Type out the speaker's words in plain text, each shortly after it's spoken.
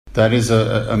That is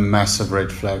a massive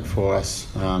red flag for us.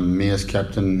 Me as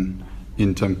captain,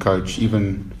 interim coach,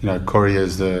 even Corey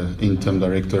as the interim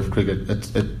director of cricket,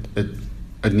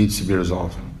 it needs to be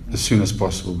resolved as soon as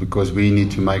possible, because we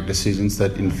need to make decisions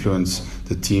that influence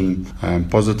the team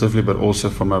positively, but also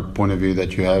from a point of view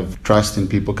that you have trust in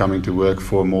people coming to work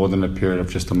for more than a period of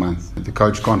just a month. The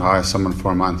coach can't hire someone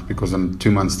for a month, because in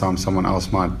 2 months' time someone else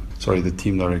the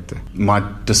team director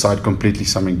might decide completely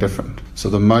something different. So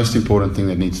the most important thing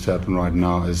that needs to happen right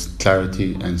now is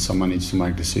clarity, and someone needs to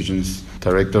make decisions.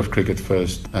 Director of cricket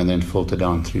first, and then filter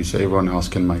down through so everyone else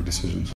can make decisions.